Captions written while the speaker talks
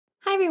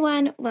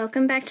everyone,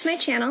 welcome back to my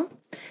channel.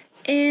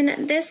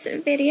 In this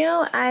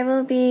video, I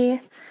will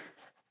be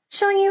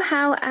showing you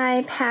how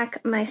I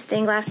pack my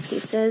stained glass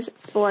pieces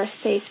for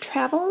safe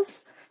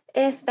travels.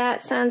 If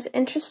that sounds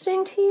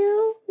interesting to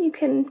you, you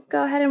can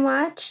go ahead and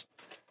watch.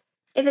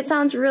 If it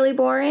sounds really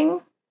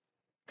boring,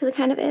 because it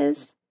kind of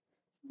is,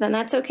 then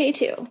that's okay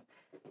too.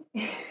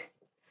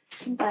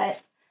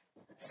 But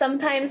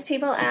sometimes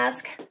people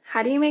ask,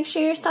 how do you make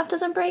sure your stuff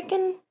doesn't break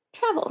in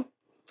travel?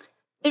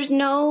 There's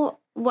no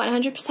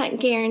 100%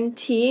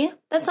 guarantee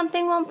that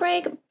something won't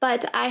break,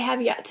 but I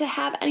have yet to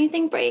have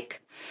anything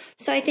break.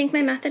 So I think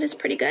my method is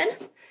pretty good.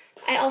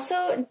 I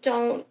also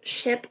don't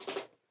ship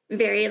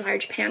very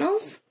large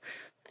panels.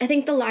 I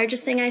think the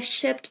largest thing I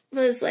shipped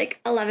was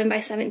like 11 by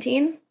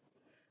 17.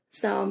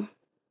 So,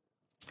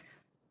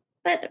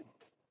 but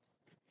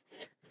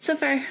so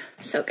far,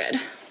 so good.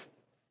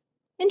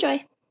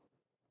 Enjoy.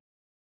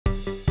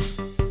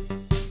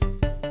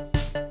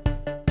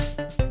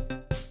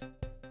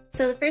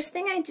 So the first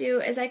thing I do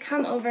is I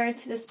come over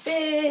to this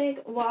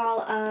big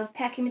wall of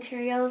packing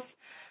materials.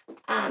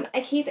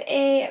 I keep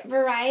a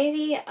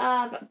variety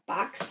of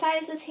box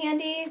sizes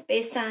handy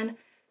based on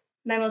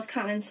my most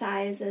common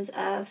sizes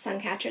of sun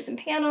catchers and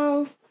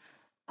panels.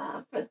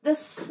 But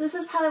this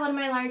is probably one of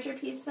my larger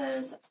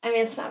pieces. I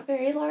mean, it's not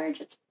very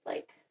large. It's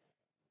like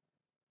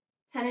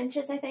 10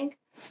 inches, I think.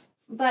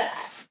 But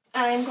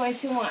I'm going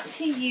to want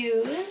to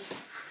use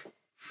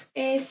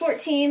a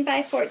 14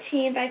 by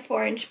 14 by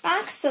 4 inch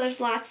box, so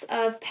there's lots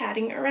of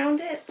padding around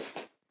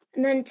it.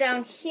 And then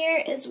down here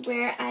is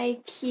where I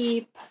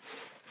keep,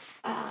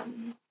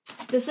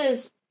 this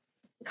is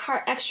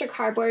extra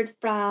cardboard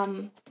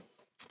from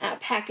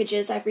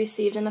packages I've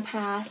received in the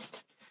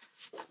past.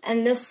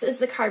 And this is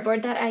the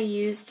cardboard that I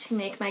use to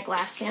make my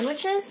glass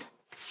sandwiches.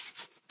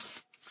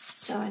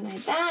 So I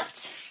made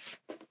that.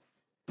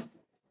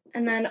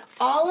 And then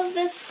all of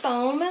this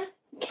foam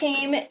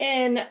came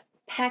in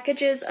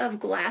packages of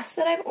glass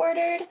that I've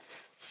ordered,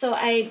 so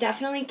I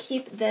definitely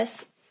keep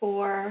this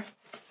for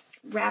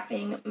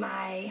wrapping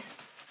my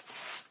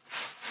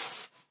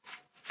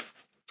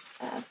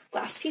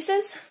glass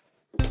pieces.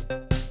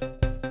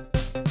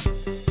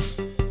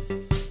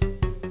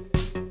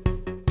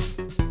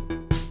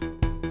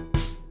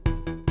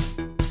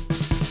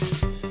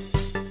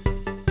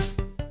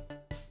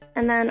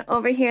 And then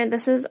over here,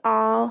 this is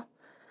all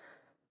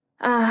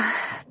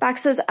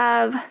boxes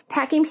of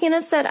packing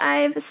peanuts that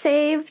I've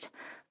saved.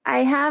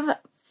 I have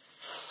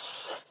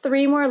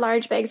 3 more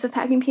large bags of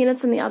packing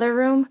peanuts in the other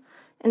room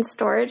in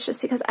storage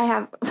just because I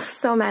have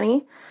so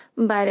many,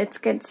 but it's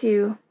good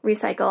to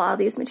recycle all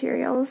these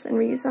materials and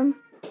reuse them.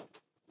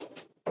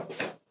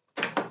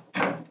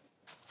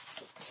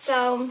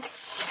 So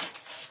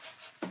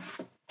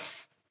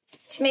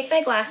to make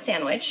my glass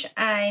sandwich,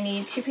 I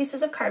need 2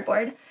 pieces of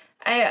cardboard.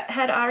 I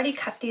had already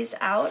cut these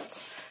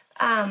out.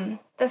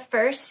 The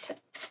first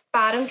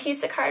bottom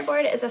piece of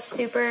cardboard is a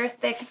super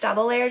thick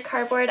double layered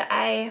cardboard.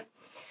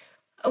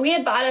 We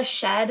had bought a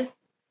shed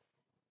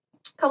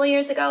a couple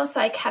years ago, so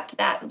I kept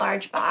that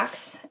large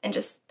box and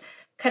just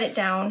cut it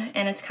down,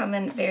 and it's come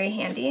in very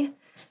handy.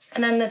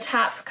 And then the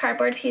top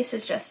cardboard piece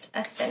is just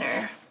a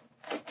thinner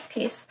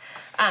piece.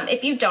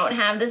 If you don't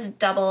have this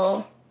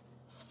double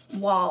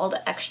walled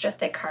extra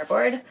thick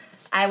cardboard,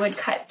 I would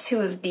cut 2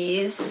 of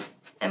these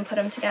and put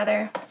them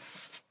together.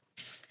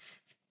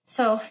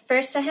 So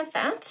first I have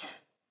that,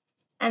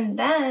 and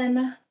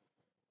then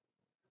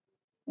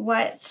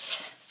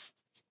what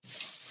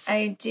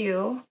I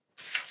do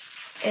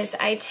is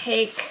I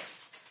take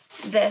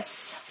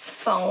this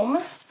foam.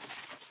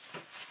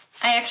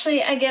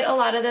 I get a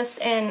lot of this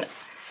in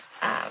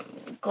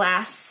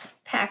glass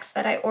packs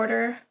that I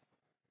order.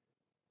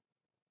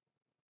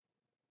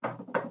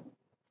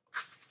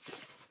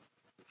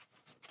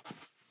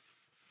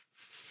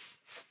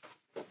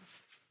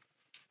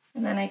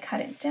 And then I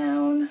cut it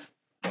down.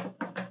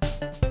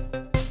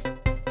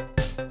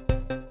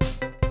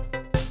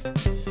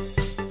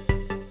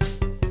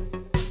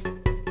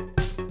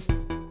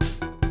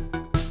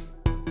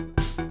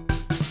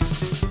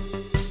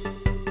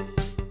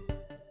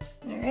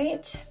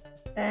 Alright,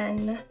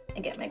 then I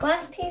get my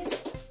glass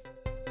piece.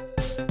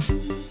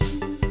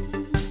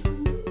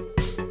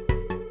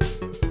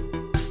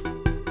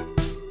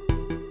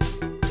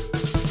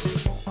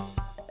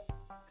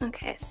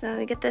 Okay, so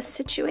we get this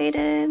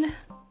situated.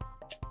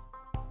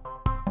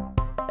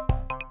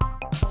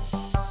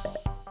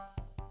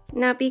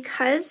 Now,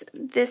 because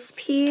this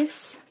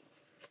piece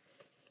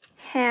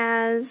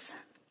has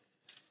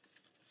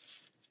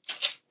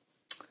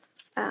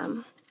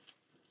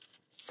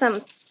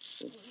some,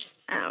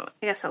 I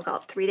guess I'll call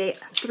it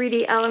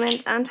 3D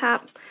element on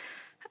top,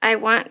 I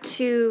want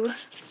to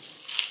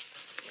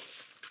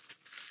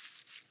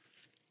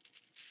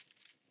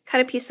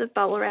cut a piece of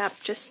bubble wrap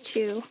just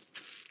to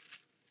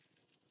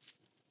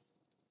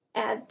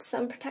add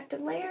some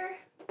protective layer.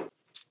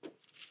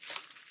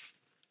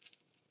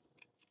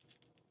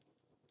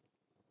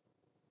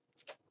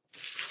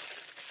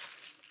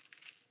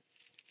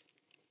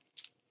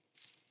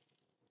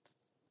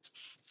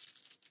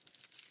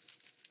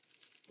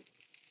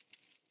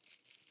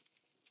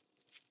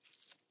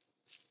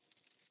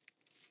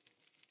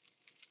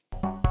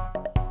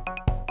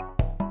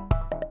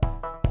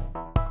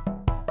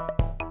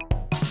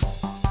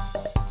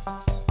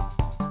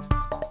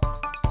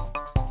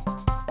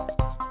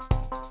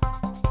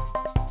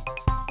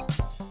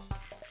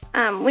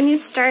 When you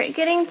start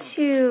getting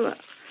to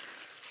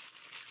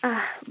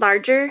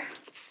larger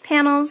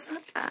panels,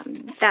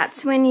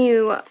 that's when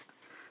you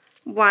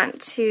want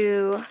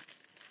to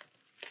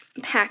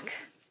pack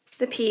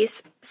the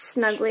piece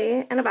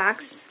snugly in a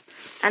box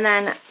and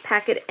then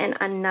pack it in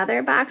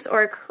another box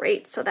or a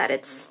crate so that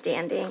it's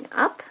standing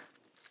up.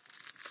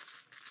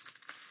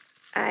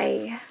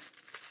 I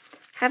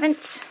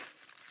haven't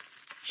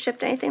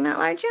shipped anything that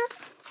large yet,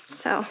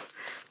 so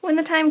when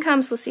the time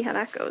comes, we'll see how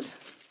that goes.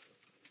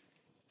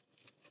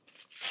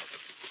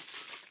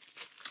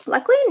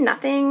 Luckily,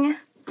 nothing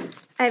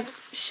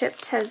I've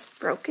shipped has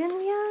broken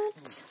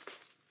yet.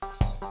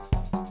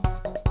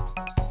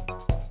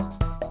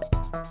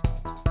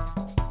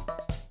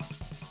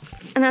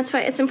 And that's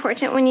why it's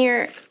important when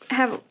you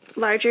have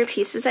larger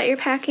pieces that you're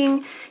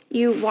packing,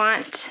 you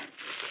don't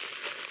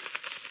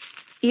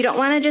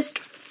want to just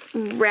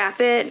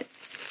wrap it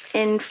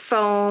in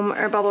foam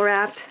or bubble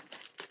wrap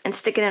and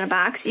stick it in a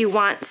box. You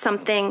want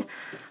something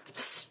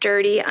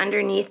sturdy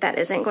underneath that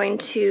isn't going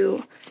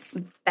to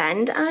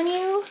bend on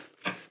you,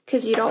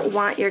 because you don't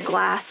want your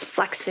glass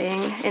flexing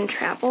in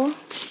travel.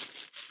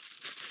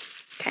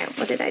 Okay,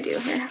 what did I do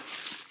here?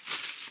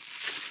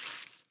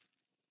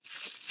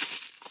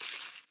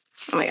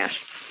 Oh my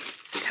gosh,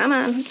 come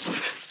on.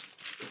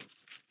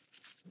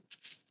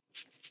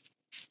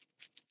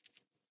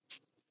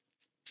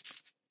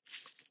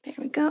 There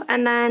we go.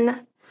 And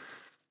then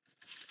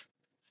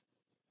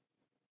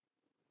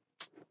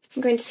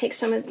I'm going to take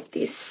some of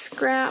these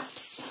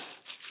scraps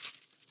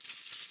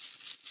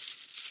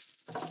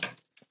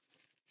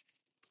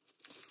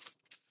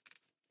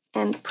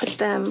and put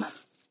them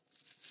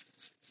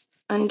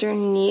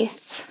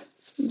underneath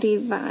the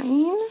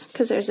vine,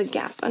 because there's a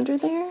gap under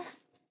there.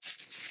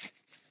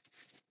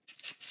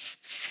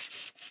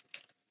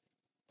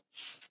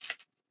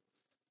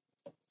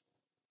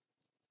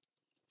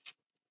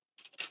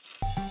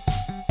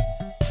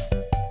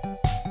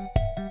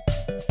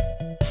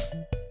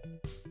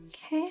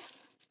 Okay,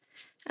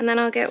 and then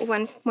I'll get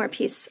one more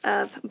piece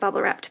of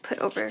bubble wrap to put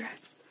over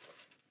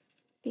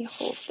the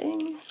whole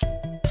thing.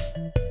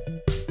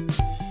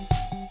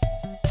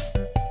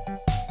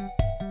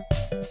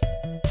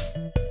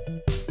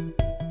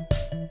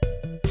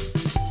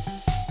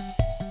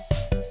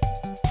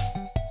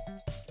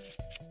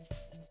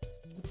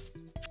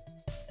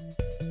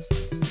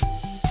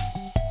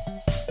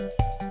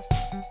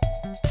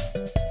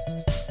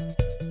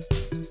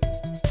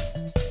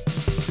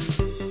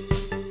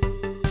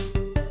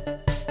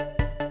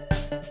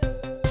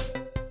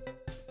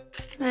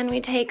 Then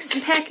we take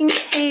some packing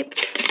tape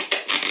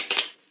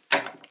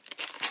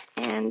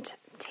and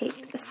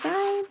tape the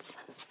sides.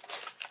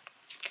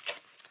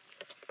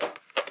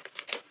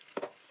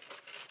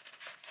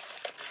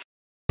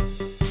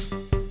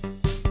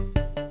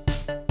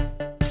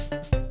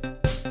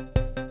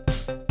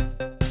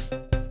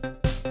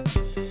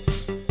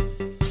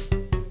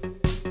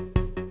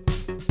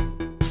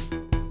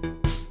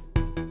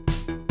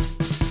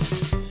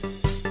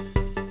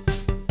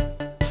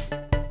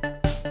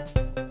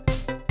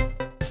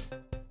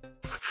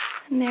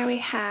 And there we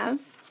have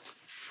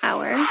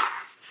our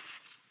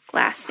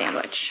glass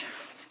sandwich.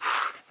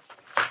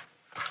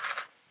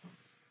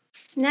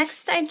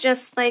 Next, I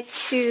just like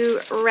to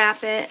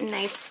wrap it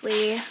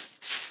nicely,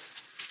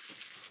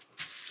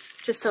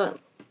 just so it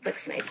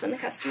looks nice when the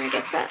customer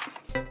gets it.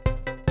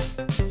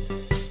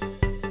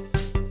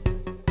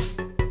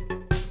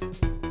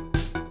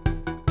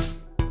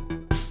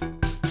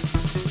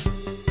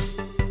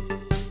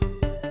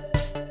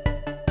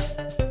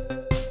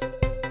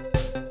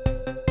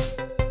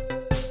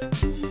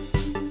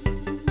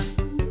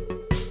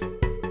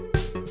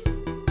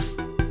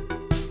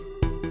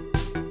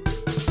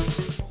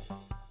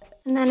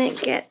 And then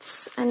it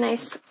gets a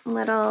nice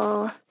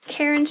little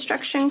care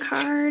instruction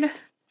card.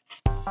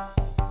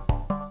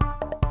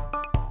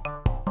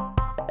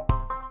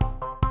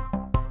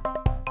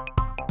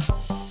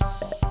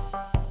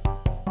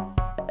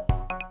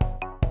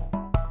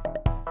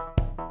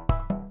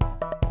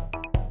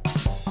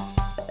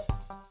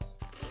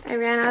 I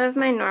ran out of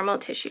my normal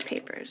tissue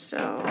paper,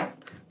 so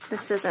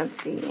this isn't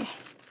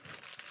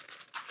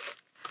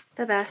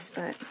the best,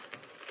 but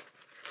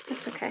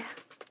it's okay.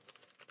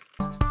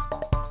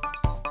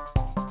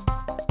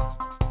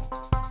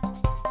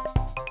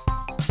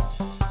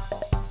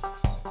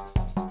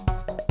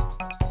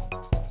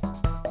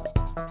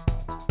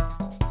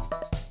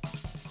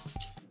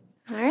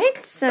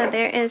 Alright, so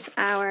there is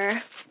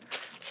our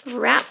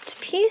wrapped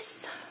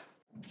piece.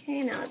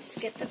 Okay, now let's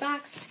get the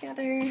box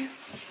together.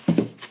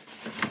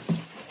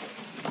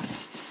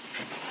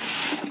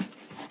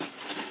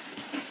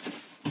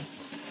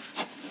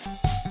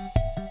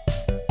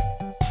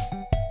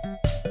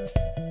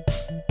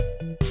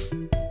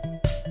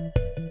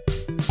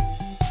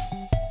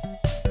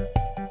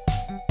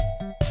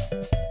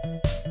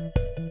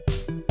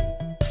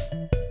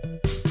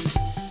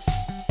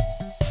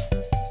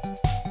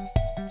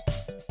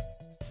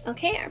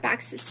 Okay, our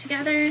box is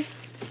together.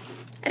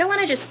 I don't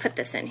want to just put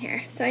this in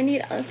here, so I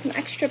need some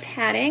extra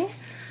padding.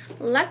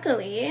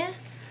 Luckily,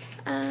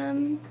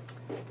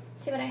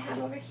 Let's see what I have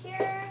over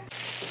here.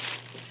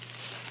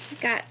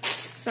 Got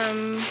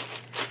some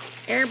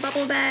air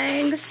bubble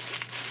bags.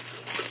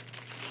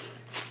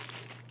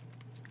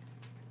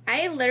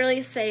 I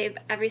literally save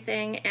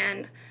everything,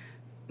 and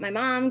my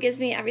mom gives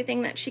me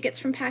everything that she gets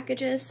from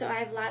packages, so I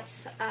have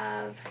lots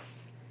of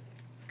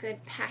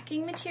good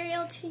packing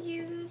material to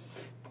use.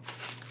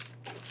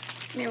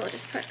 Maybe we'll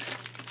just put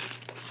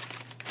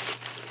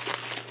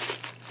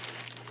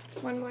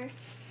one more.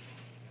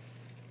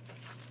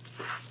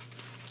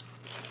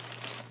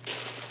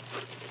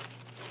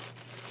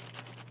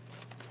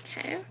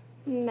 Okay,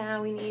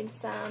 now we need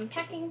some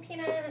packing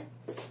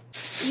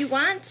peanuts. You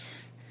want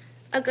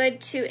a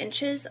good 2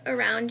 inches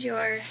around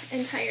your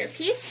entire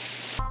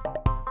piece.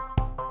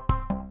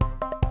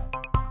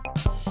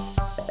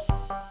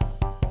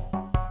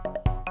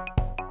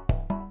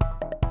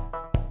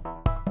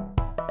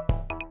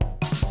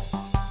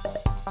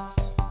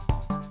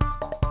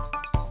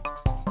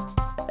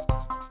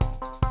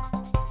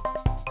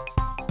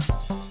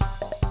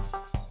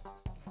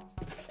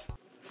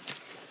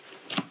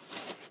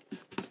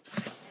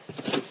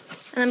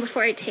 And then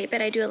before I tape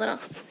it, I do a little,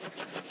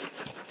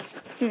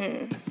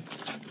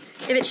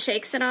 If it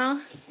shakes at all,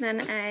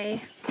 then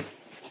I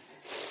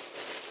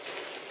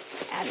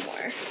add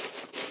more.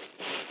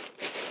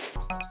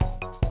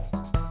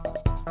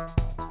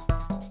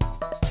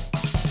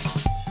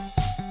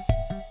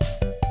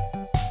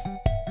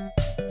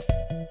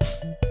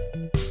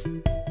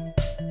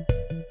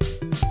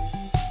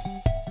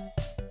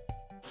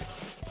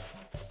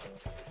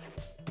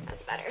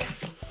 That's better.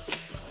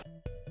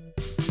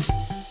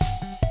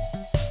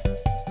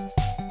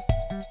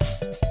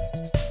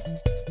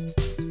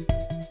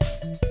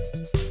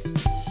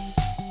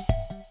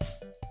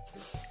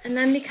 And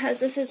then because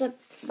this is a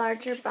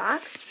larger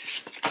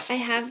box, I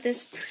have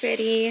this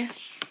pretty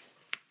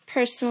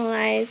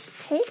personalized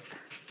tape.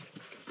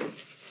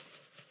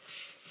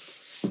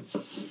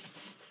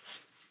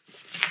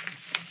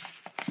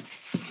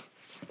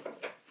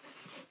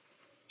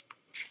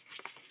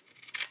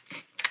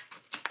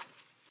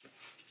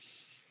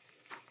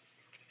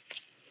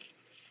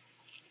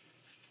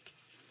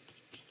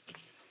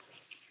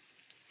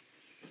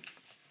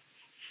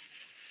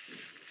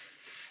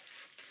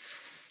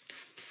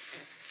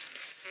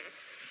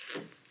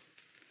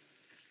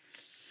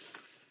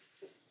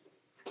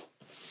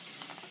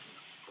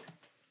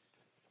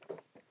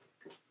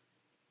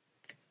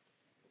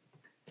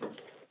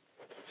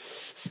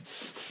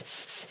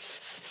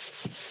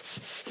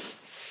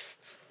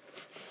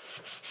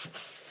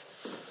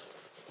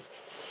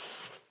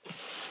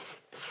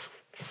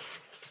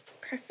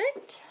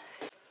 Perfect.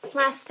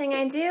 Last thing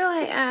I do,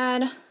 I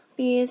add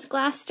these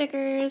glass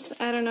stickers.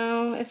 I don't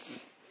know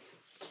if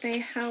they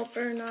help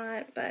or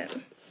not, but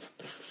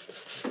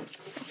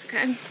that's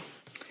okay.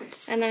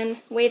 And then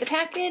weigh the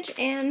package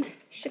and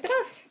ship it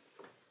off.